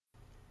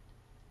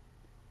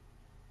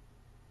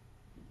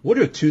What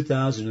are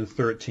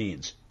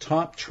 2013's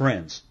top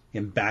trends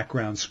in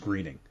background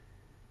screening?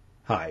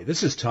 Hi,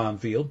 this is Tom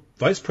Field,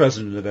 Vice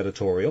President of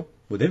Editorial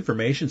with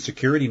Information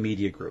Security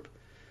Media Group.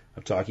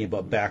 I'm talking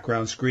about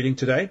background screening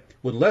today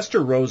with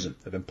Lester Rosen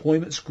of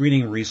Employment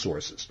Screening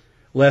Resources.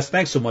 Les,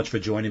 thanks so much for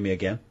joining me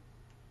again.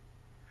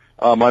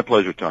 My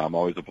pleasure, Tom.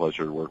 Always a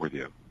pleasure to work with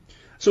you.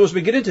 So as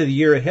we get into the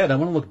year ahead, I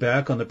want to look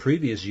back on the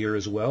previous year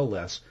as well,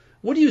 Les.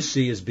 What do you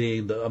see as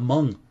being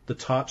among the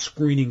top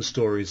screening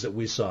stories that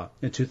we saw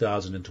in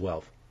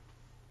 2012?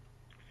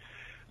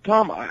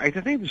 Tom, I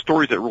think the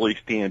stories that really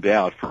stand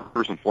out,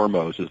 first and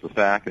foremost, is the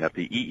fact that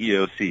the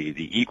EEOC,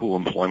 the Equal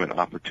Employment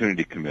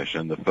Opportunity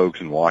Commission, the folks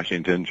in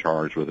Washington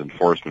charged with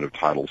enforcement of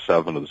Title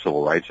VII of the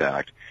Civil Rights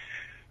Act,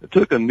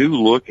 took a new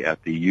look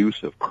at the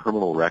use of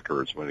criminal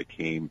records when it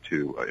came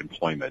to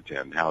employment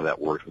and how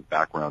that works with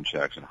background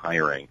checks and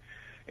hiring,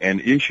 and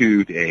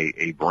issued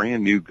a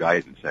brand new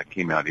guidance that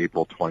came out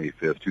April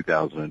 25th,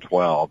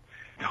 2012,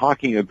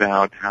 talking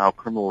about how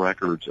criminal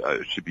records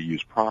should be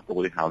used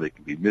properly, how they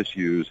can be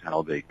misused,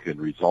 how they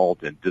can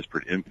result in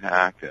disparate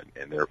impact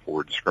and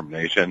therefore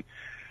discrimination.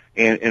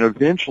 And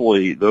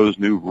eventually those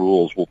new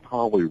rules will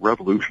probably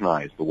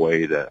revolutionize the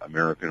way that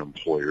American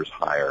employers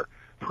hire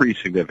pretty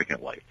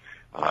significantly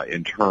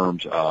in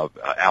terms of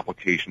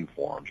application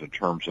forms, in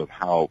terms of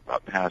how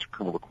past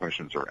criminal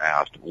questions are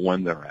asked,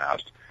 when they're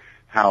asked,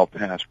 how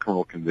past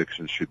criminal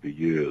convictions should be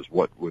used,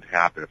 what would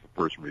happen if a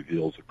person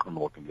reveals a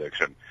criminal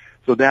conviction.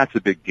 So that's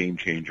a big game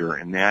changer,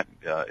 and that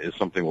is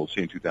something we'll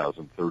see in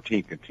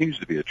 2013. Continues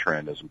to be a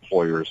trend as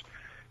employers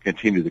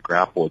continue to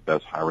grapple with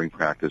best hiring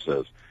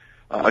practices.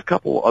 A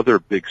couple other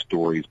big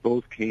stories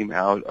both came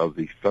out of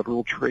the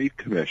Federal Trade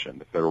Commission.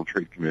 The Federal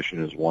Trade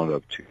Commission is one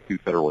of two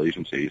federal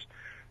agencies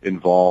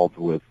involved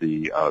with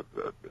the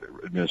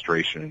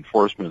administration and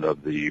enforcement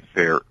of the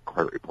Fair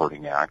Credit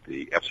Reporting Act,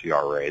 the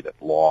FCRA, that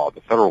law,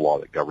 the federal law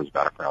that governs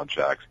background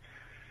checks.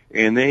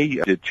 And they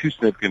did two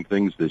significant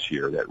things this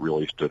year that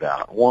really stood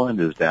out. One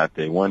is that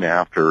they went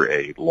after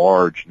a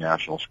large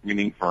national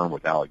screening firm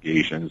with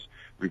allegations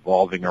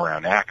revolving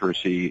around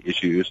accuracy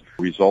issues,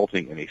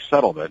 resulting in a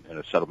settlement, and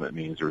a settlement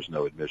means there's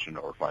no admission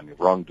or finding of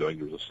wrongdoing.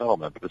 There was a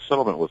settlement, but the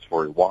settlement was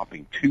for a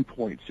whopping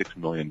 $2.6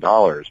 million.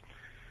 I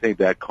think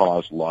that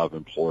caused a lot of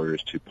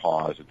employers to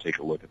pause and take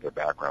a look at their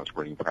background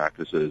screening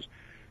practices.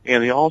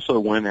 And they also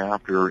went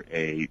after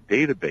a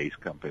database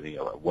company,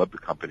 a web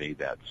company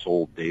that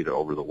sold data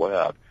over the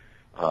web,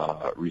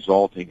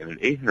 resulting in an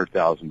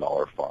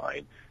 $800,000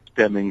 fine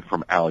stemming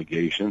from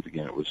allegations.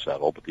 Again, it was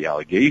settled, but the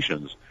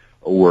allegations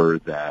were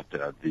that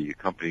the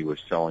company was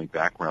selling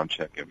background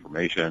check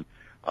information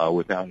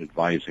without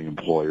advising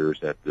employers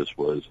that this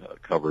was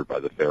covered by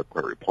the Fair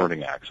Credit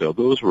Reporting Act. So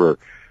those were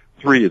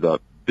three of the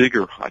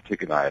bigger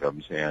hot-ticket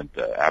items, and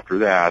after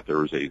that, there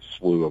was a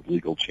slew of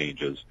legal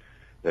changes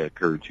that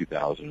occurred in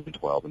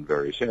 2012 in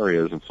various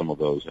areas, and some of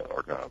those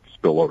are going to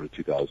spill over to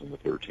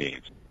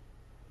 2013.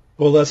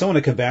 Well, Les, I want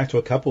to come back to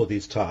a couple of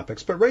these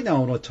topics, but right now I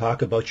want to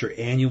talk about your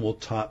annual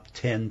Top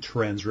 10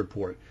 Trends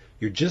report.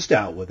 You're just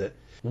out with it.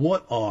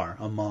 What are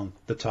among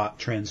the top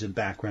trends in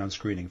background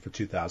screening for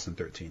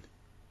 2013?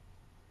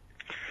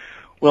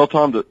 Well,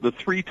 Tom, the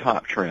three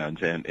top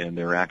trends, and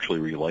they're actually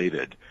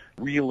related,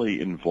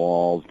 really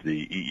involve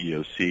the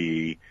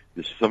EEOC.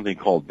 This is something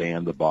called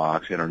Ban the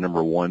Box, and our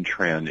number one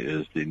trend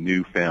is the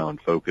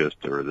newfound focus,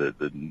 or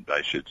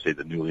I should say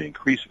the newly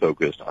increased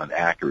focus on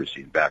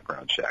accuracy in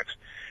background checks.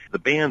 The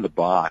Ban the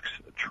Box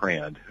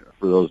trend,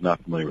 for those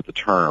not familiar with the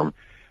term,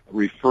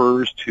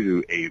 refers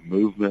to a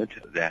movement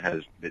that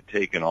has been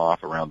taken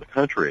off around the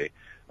country,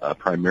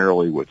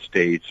 primarily with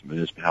states,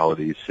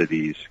 municipalities,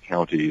 cities,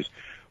 counties,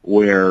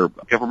 where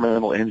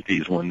governmental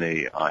entities, when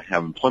they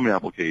have employment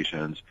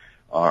applications,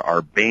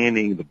 are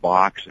banning the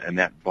box, and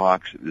that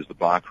box is the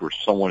box where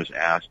someone is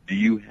asked, do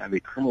you have a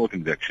criminal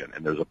conviction?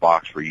 And there's a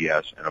box for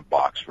yes and a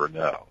box for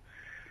no.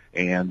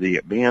 And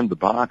the Ban the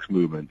Box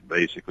movement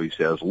basically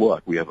says,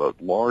 look, we have a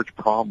large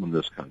problem in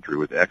this country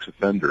with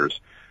ex-offenders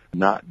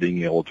not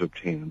being able to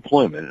obtain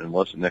employment.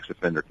 Unless an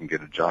ex-offender can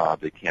get a job,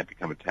 they can't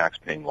become a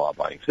tax-paying,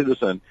 law-abiding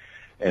citizen.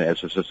 And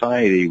as a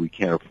society, we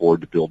can't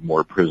afford to build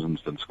more prisons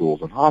than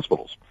schools and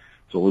hospitals.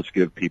 So let's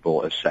give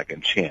people a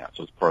second chance.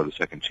 So it's part of the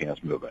second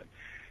chance movement.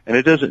 And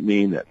it doesn't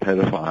mean that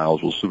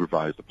pedophiles will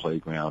supervise the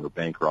playground or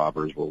bank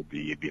robbers will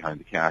be behind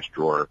the cash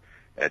drawer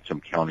at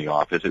some county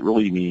office. It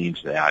really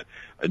means that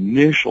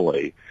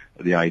initially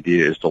the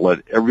idea is to let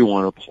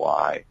everyone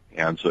apply,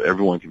 and so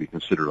everyone can be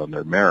considered on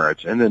their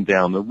merits, and then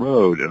down the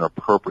road an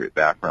appropriate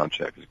background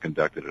check is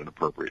conducted at an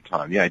appropriate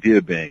time. The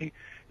idea being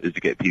is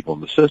to get people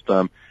in the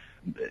system,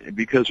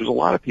 because there's a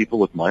lot of people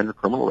with minor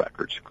criminal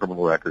records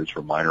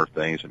for minor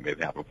things that may have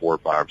happened 4 or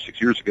 5 or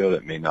 6 years ago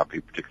that may not be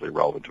particularly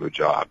relevant to a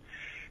job.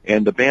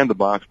 And the Ban the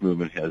Box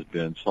movement has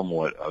been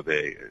somewhat of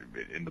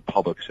in the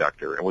public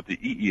sector. And what the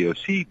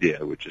EEOC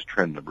did, which is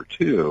trend number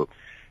 2,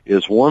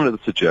 is one of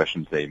the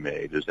suggestions they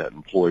made is that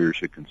employers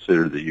should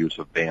consider the use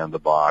of Ban the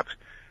Box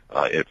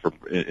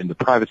in the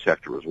private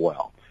sector as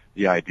well.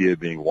 The idea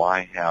being,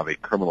 why have a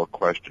criminal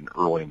question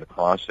early in the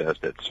process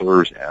that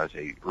serves as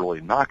a early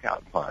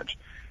knockout punch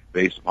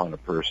based upon a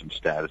person's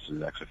status as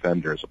an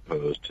ex-offender as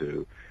opposed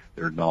to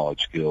their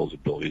knowledge, skills,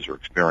 abilities, or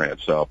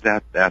experience. So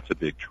that's a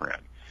big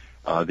trend.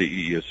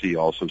 The EEOC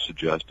also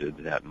suggested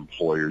that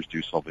employers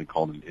do something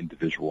called an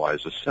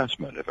individualized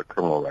assessment if a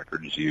criminal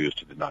record is used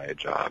to deny a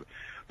job.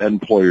 That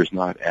employers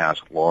not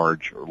ask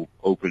large or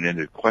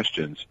open-ended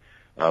questions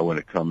when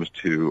it comes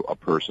to a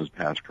person's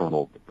past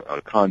criminal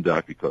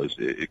conduct, because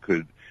it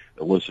could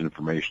elicit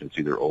information that's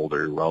either old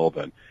or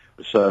irrelevant.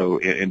 So,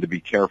 and to be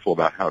careful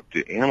about how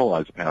to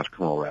analyze a past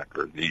criminal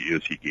record, the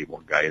EEOC gave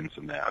more guidance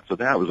in that. So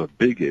that was a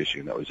big issue,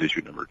 and that was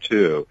issue number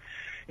 2.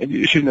 And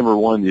issue number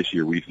 1 this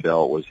year we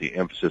felt was the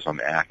emphasis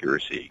on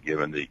accuracy,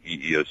 given the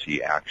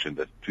EEOC action,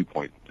 the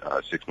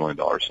 $2.6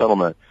 million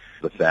settlement,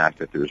 the fact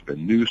that there's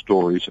been news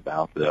stories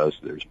about this.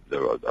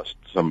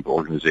 Some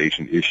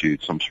organization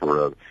issued some sort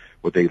of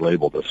what they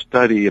labeled a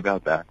study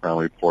about background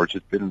reports.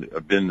 It's been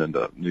in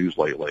the news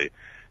lately.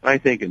 And I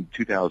think in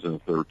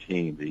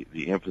 2013,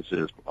 the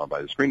emphasis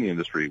by the screening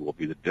industry will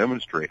be to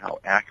demonstrate how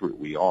accurate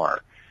we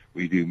are.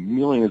 We do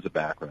millions of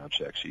background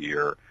checks a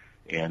year,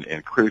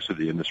 and critics of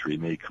the industry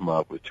may come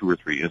up with 2 or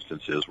 3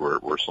 instances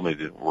where something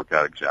didn't work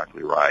out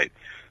exactly right.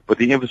 But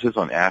the emphasis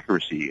on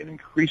accuracy and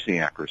increasing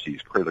accuracy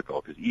is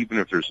critical, because even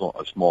if there's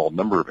a small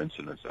number of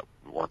incidents that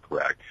weren't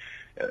correct,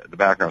 the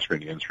background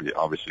screening industry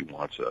obviously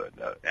wants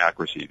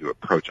accuracy to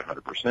approach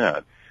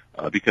 100%.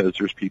 Because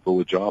there's people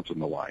with jobs on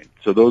the line.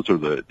 So those are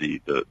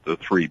the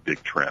 3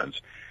 big trends.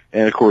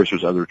 And, of course,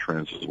 there's other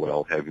trends as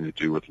well having to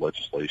do with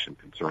legislation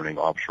concerning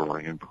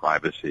offshoring and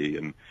privacy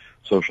and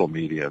social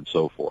media and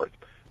so forth.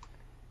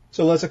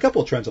 So there's a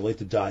couple of trends I'd like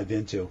to dive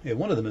into, and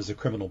one of them is the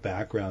criminal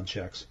background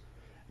checks.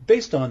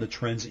 Based on the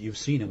trends that you've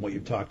seen and what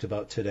you've talked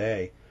about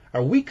today,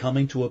 are we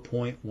coming to a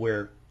point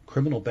where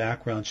criminal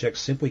background checks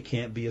simply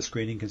can't be a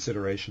screening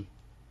consideration?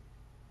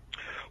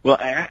 Well,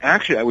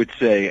 actually, I would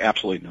say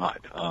absolutely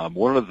not.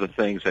 One of the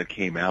things that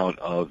came out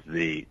of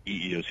the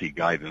EEOC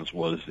guidance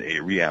was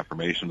a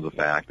reaffirmation of the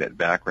fact that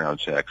background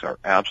checks are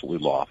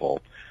absolutely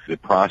lawful. The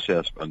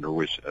process under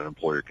which an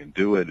employer can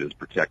do it is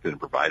protected and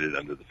provided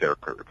under the Fair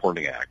Credit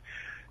Reporting Act.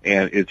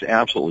 And it's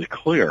absolutely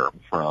clear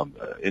from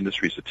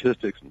industry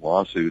statistics and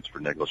lawsuits for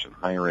negligent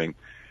hiring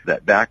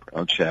that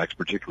background checks,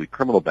 particularly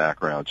criminal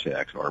background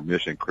checks, are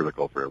mission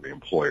critical for every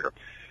employer.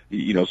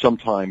 You know,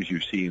 sometimes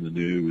you see in the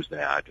news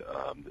that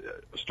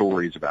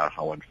stories about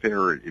how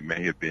unfair it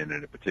may have been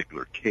in a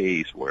particular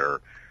case where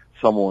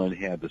someone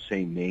had the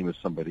same name as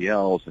somebody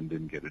else and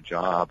didn't get a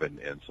job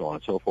and so on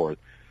and so forth.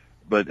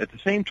 But at the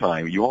same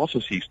time, you also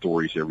see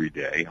stories every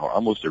day, or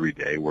almost every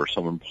day, where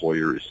some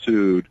employer is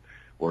sued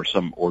or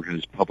some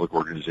public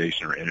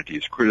organization or entity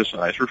is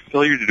criticized for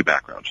failure to do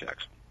background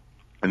checks.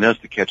 And that's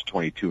the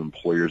catch-22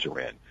 employers are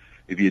in.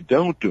 If you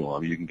don't do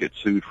them, you can get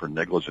sued for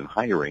negligent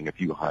hiring if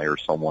you hire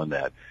someone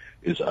that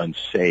is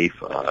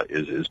unsafe,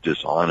 is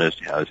dishonest,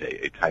 has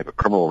a type of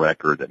criminal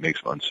record that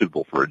makes them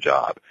unsuitable for a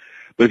job.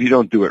 But if you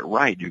don't do it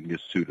right, you can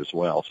get sued as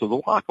well. So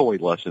the walkaway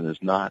lesson is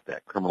not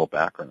that criminal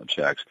background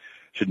checks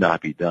should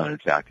not be done. In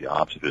fact, the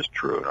opposite is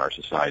true in our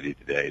society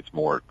today. It's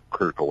more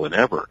critical than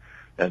ever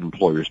that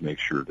employers make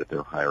sure that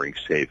they're hiring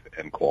safe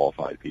and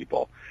qualified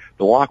people.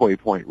 The walkaway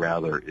point,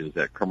 rather, is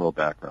that criminal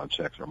background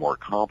checks are more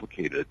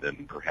complicated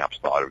than perhaps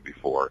thought of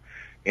before,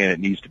 and it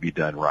needs to be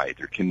done right.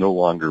 There can no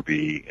longer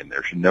be, and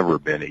there should never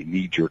have been, a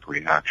knee-jerk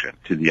reaction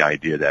to the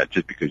idea that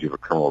just because you have a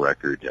criminal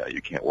record,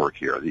 you can't work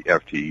here.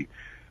 The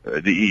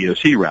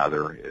EEOC,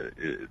 rather,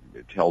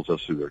 it tells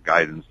us through their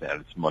guidance that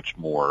it's much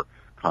more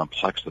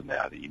complex than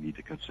that. You need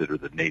to consider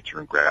the nature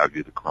and gravity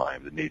of the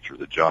crime, the nature of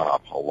the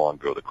job, how long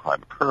ago the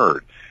crime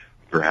occurred.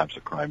 Perhaps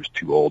the crime is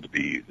too old to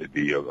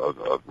be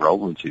of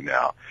relevancy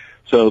now.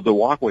 So the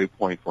walkaway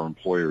point for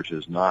employers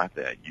is not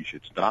that you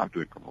should stop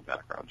doing criminal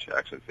background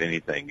checks. If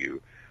anything,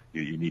 you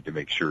need to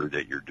make sure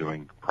that you're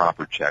doing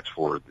proper checks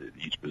for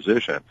each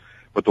position.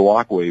 But the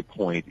walkaway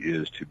point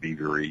is to be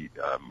very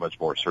much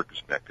more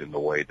circumspect in the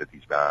way that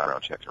these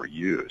background checks are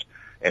used.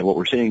 And what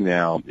we're seeing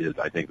now is,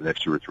 I think, the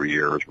next 2 or 3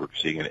 years, we're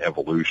seeing an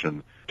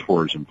evolution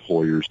towards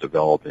employers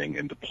developing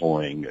and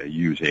deploying,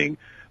 using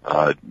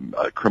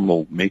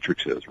criminal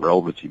matrices,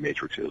 relevancy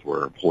matrices,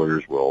 where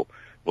employers will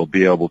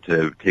be able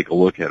to take a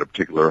look at a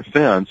particular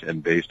offense,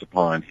 and based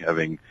upon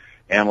having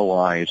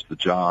analyzed the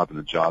job and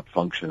the job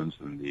functions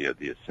and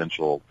the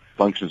essential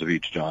functions of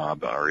each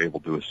job, are able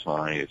to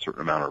assign a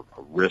certain amount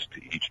of risk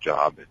to each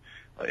job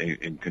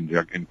in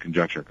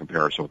conjunction or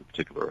comparison with a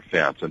particular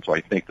offense. And so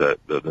I think that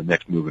the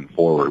next moving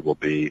forward will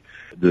be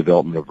the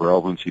development of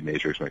relevancy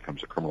matrix when it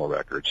comes to criminal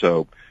records.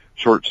 So,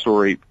 short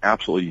story,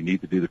 absolutely you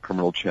need to do the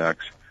criminal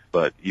checks,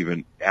 but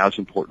even as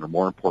important or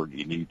more important,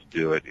 you need to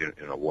do it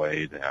in a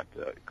way that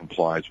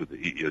complies with the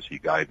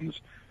EEOC guidance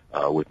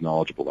with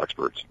knowledgeable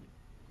experts.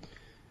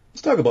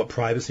 Let's talk about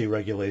privacy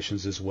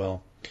regulations as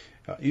well.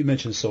 You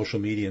mentioned social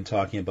media and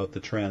talking about the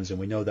trends, and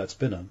we know that's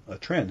been a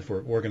trend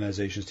for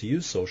organizations to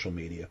use social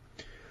media.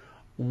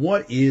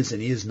 What is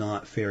and is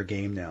not fair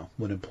game now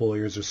when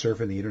employers are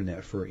surfing the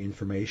internet for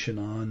information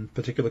on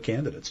particular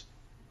candidates?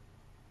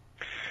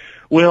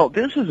 Well,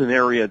 this is an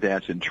area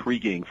that's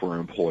intriguing for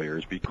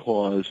employers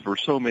because for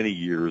so many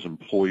years,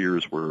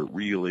 employers were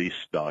really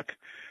stuck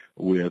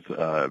with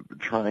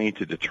trying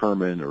to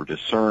determine or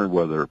discern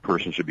whether a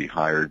person should be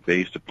hired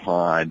based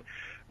upon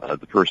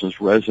the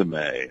person's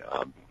resume,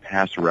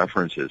 past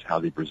references, how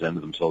they presented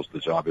themselves to the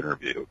job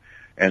interview.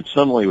 And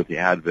suddenly with the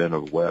advent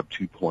of Web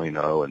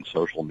 2.0 and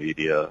social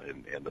media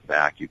and the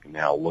fact you can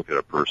now look at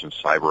a person's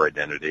cyber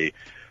identity,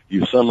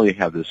 you suddenly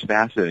have this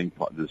fascinating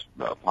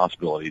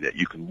possibility that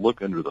you can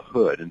look under the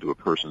hood into a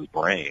person's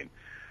brain,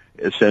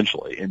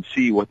 essentially, and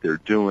see what they're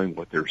doing,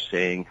 what they're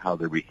saying, how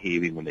they're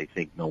behaving when they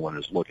think no one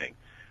is looking,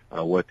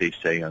 what they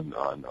say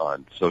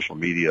on social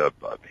media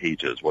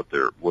pages, what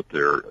they're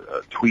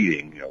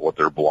tweeting, what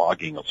they're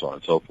blogging, and so on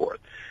and so forth.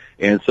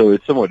 And so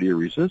it's somewhat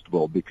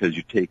irresistible because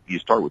you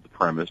start with the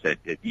premise that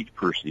each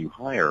person you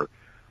hire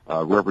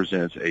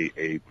represents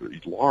a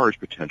large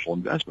potential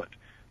investment,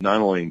 not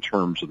only in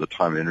terms of the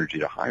time and energy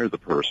to hire the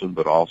person,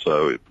 but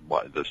also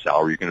the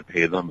salary you're going to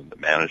pay them and the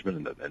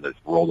management and the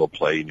role they'll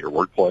play in your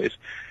workplace.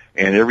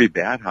 And every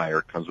bad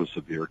hire comes with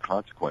severe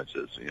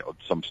consequences.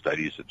 Some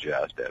studies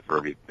suggest that for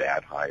every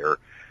bad hire,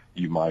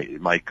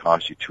 it might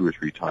cost you 2 or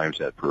 3 times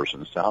that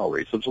person's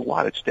salary. So there's a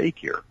lot at stake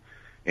here.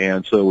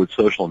 And so with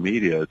social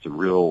media, it's a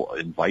real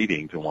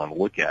inviting to want to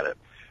look at it.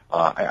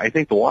 I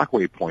think the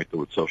walkaway point, though,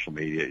 with social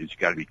media is you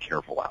got to be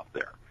careful out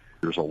there.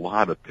 There's a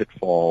lot of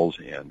pitfalls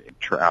and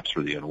traps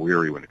for the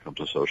unwary when it comes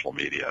to social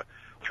media.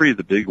 3 of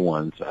the big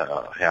ones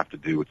have to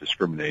do with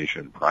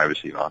discrimination,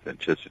 privacy, and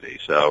authenticity.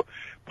 So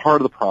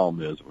part of the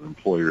problem is when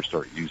employers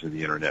start using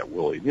the Internet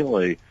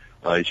willy-nilly,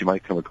 is you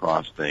might come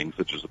across things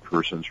such as a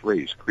person's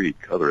race,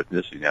 creed, color,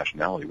 ethnicity,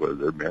 nationality, whether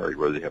they're married,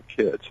 whether they have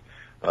kids,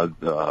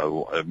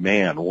 a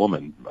man,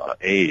 woman,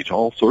 age,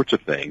 all sorts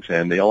of things,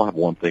 and they all have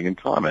one thing in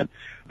common.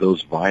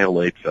 Those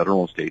violate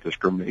federal and state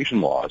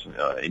discrimination laws,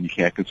 and you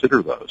can't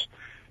consider those.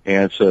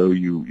 And so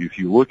if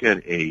you look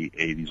at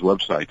these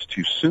websites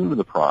too soon in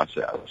the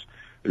process,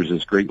 there's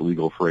this great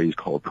legal phrase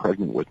called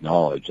pregnant with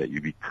knowledge, that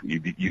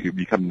you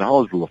become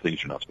knowledgeable of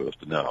things you're not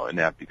supposed to know, and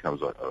that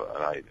becomes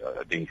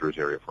a dangerous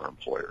area for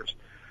employers.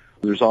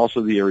 There's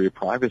also the area of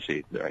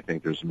privacy. I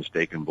think there's a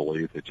mistaken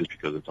belief that just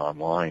because it's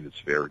online, it's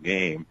fair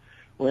game.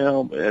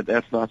 Well,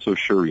 that's not so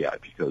sure yet,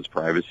 because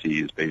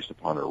privacy is based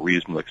upon a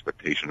reasonable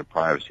expectation of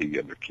privacy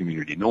under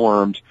community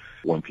norms.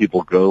 When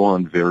people go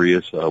on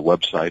various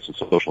websites and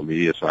social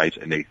media sites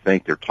and they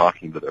think they're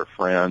talking to their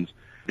friends,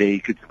 they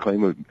could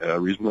claim a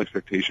reasonable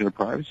expectation of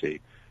privacy.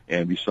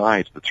 And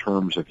besides, the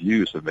terms of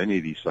use of many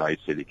of these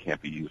sites say they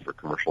can't be used for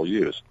commercial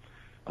use.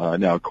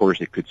 Now, of course,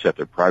 they could set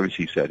their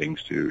privacy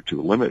settings to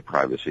limit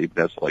privacy, but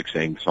that's like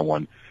saying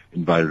someone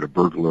invited a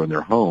burglar in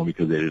their home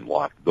because they didn't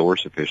lock the door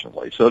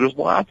sufficiently. So there's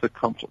lots of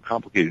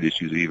complicated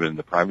issues even in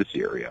the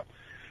privacy area.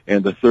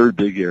 And the third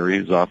big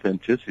area is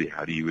authenticity.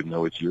 How do you even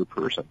know it's your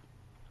person?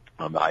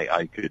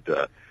 I could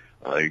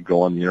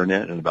go on the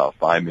Internet in about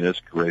 5 minutes,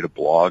 create a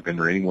blog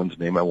under anyone's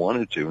name I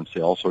wanted to, and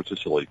say all sorts of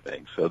silly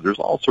things. So there's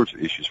all sorts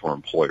of issues for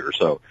employers.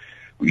 So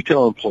we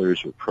tell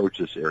employers to approach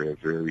this area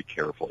very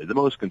carefully. The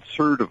most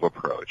conservative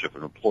approach, if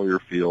an employer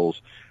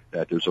feels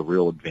that there's a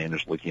real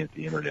advantage looking at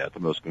the Internet, the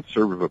most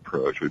conservative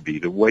approach would be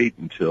to wait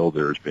until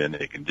there's been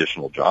a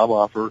conditional job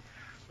offer,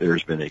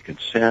 there's been a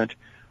consent,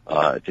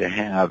 to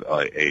have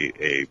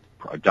a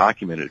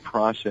documented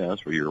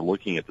process where you're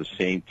looking at the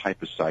same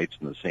type of sites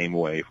in the same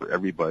way for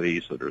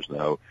everybody, so there's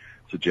no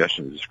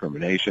suggestion of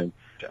discrimination,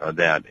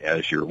 that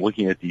as you're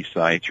looking at these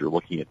sites, you're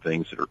looking at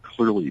things that are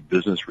clearly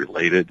business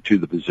related to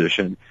the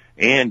position.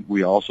 And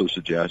we also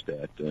suggest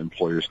that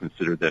employers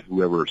consider that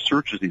whoever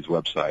searches these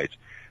websites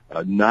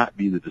not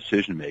be the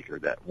decision maker,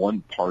 that one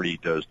party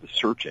does the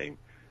searching,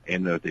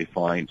 and that if they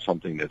find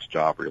something that's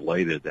job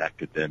related, that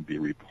could then be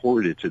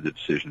reported to the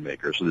decision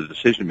maker. So the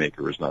decision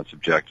maker is not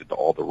subjected to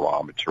all the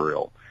raw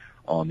material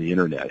on the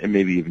Internet, and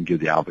maybe even give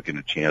the applicant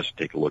a chance to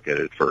take a look at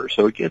it first.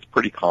 So it gets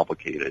pretty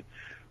complicated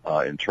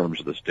in terms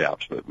of the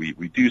steps, but we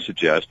do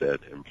suggest that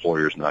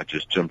employers not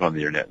just jump on the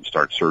Internet and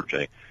start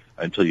searching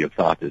until you've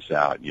thought this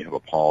out and you have a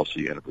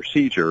policy and a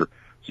procedure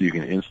so you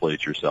can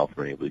insulate yourself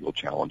from any legal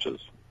challenges.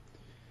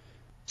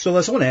 So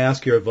Les, I want to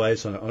ask your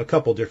advice on a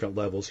couple different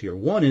levels here.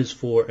 One is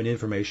for an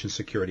information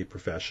security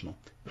professional.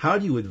 How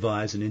do you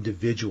advise an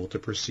individual to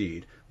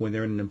proceed when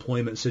they're in an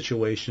employment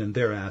situation and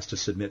they're asked to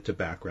submit to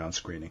background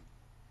screening?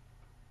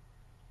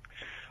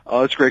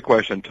 That's a great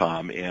question,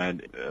 Tom.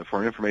 And for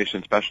an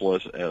information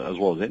specialist, as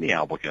well as any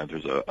applicant,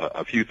 there's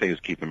a few things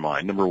to keep in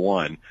mind. Number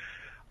one,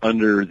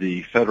 under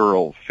the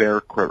Federal Fair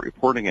Credit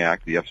Reporting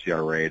Act, the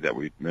FCRA that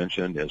we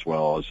mentioned, as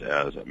well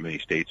as many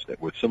states that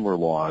with similar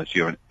laws,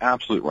 you have an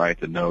absolute right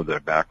to know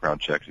that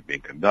background checks are being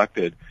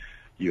conducted.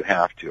 You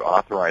have to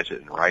authorize it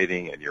in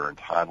writing, and you're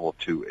entitled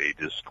to a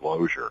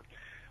disclosure.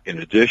 In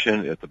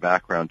addition, if the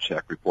background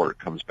check report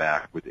comes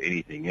back with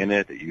anything in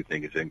it that you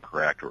think is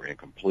incorrect or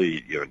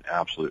incomplete, you have an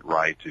absolute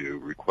right to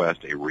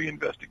request a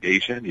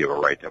reinvestigation. You have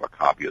a right to have a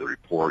copy of the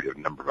report. You have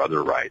a number of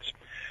other rights.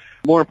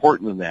 More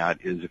important than that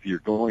is if you're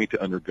going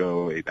to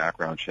undergo a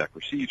background check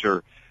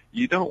procedure,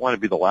 you don't want to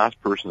be the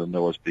last person to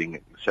know what's being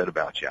said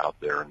about you out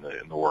there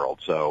in the world.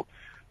 So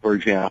For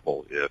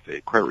example, if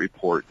a credit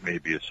report may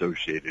be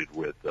associated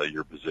with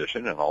your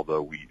position, and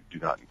although we do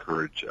not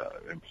encourage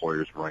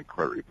employers to run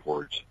credit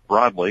reports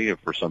broadly, if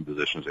for some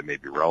positions they may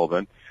be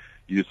relevant,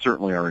 you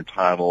certainly are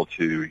entitled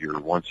to your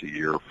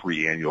once-a-year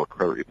free annual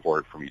credit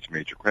report from each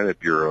major credit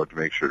bureau to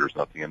make sure there's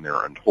nothing in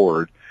there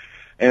untoward.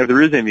 And if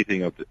there is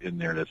anything in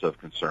there that's of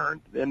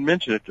concern, then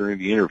mention it during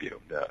the interview.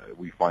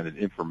 We find that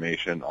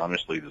information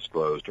honestly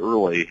disclosed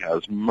early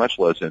has much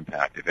less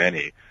impact, if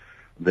any,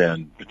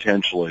 than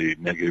potentially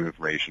negative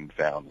information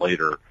found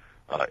later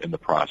in the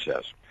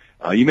process.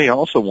 You may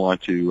also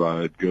want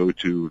to go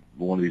to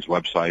one of these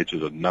websites.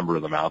 There's a number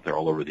of them out there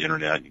all over the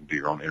Internet. You can do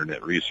your own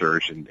Internet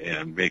research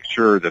and make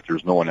sure that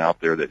there's no one out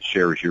there that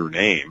shares your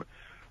name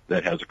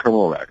that has a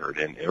criminal record.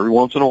 And every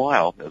once in a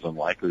while, as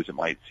unlikely as it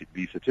might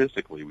be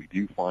statistically, we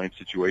do find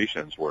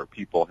situations where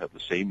people have the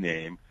same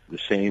name, the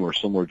same or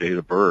similar date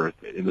of birth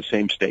in the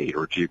same state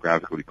or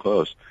geographically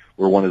close,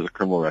 where one has a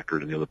criminal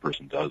record and the other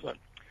person doesn't.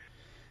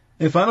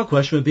 A final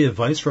question would be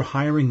advice for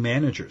hiring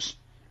managers.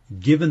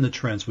 Given the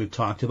trends we've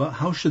talked about,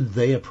 how should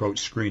they approach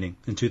screening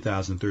in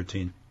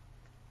 2013?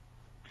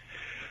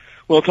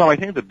 Well, Tom, I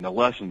think that the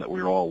lesson that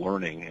we're all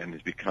learning and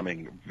is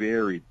becoming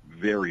very,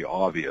 very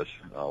obvious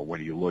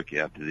when you look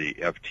at the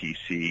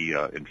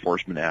FTC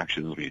enforcement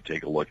actions, when you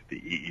take a look at the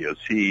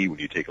EEOC, when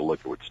you take a look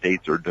at what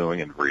states are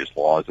doing and various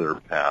laws that are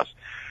passed,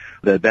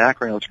 that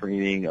background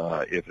screening,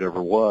 if it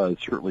ever was,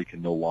 certainly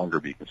can no longer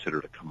be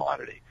considered a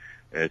commodity.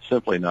 It's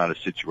simply not a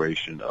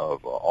situation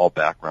of all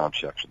background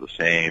checks are the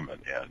same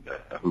and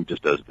who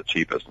just does it the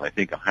cheapest. And I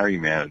think a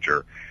hiring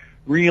manager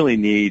really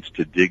needs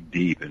to dig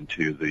deep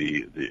into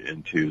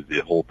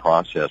the whole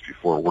process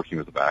before working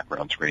with a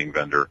background screening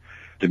vendor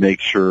to make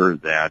sure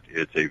that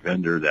it's a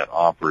vendor that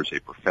offers a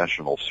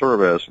professional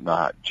service,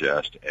 not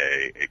just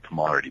a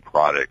commodity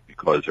product,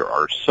 because there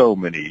are so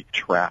many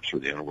traps for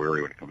the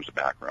unwary when it comes to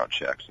background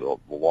checks. The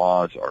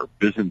laws are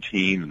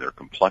Byzantine in their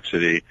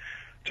complexity.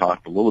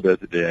 Talked a little bit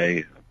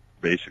today,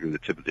 basically the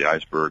tip of the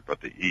iceberg,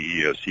 but the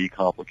EEOC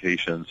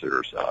complications,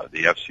 there's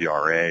the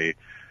FCRA,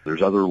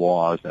 there's other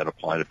laws that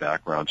apply to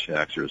background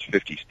checks. There's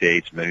 50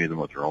 states, many of them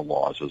with their own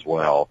laws as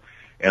well.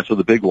 And so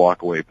the big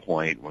walkaway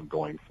point when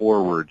going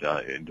forward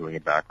in doing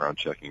a background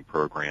checking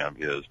program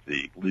is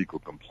the legal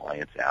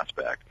compliance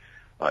aspect.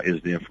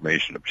 Is the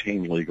information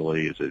obtained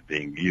legally? Is it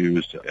being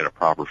used in a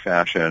proper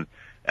fashion?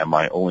 Am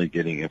I only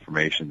getting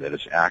information that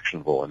is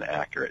actionable and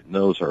accurate? And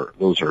those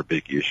are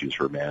big issues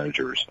for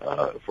managers,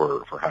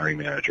 for hiring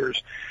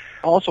managers.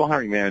 Also,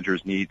 hiring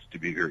managers need to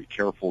be very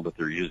careful that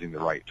they're using the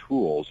right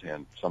tools,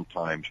 and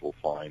sometimes we'll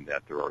find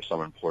that there are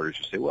some employers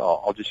who say,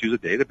 well, I'll just use a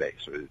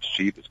database. It's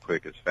cheap, it's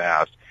quick, it's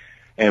fast.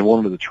 And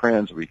one of the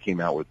trends that we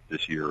came out with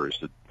this year is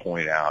to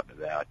point out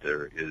that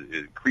there is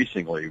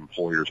increasingly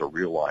employers are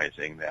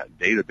realizing that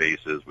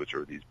databases, which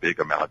are these big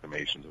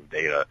amalgamations of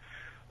data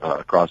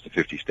across the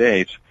 50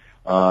 states,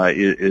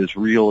 is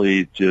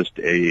really just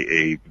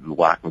a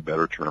lack of a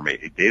better term, a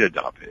data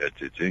dump.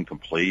 It's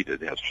incomplete.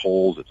 It has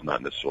holes. It's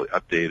not necessarily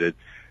updated.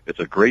 It's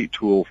a great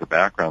tool for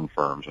background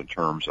firms in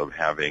terms of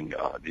having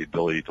the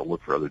ability to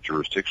look for other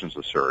jurisdictions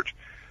to search.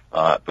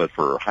 But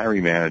for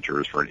hiring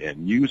managers, for an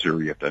end user,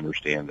 you have to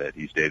understand that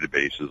these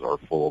databases are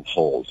full of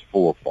holes,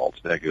 full of false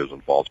negatives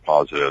and false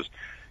positives.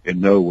 In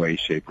no way,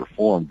 shape, or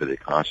form do they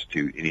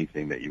constitute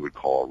anything that you would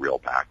call a real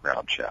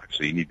background check.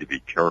 So you need to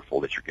be careful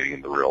that you're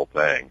getting the real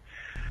thing.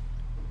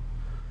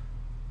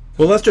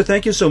 Well, Lester,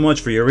 thank you so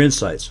much for your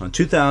insights on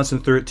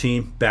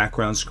 2013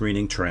 background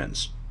screening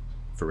trends.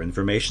 For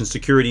Information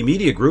Security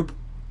Media Group,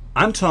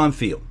 I'm Tom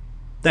Field.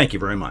 Thank you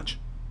very much.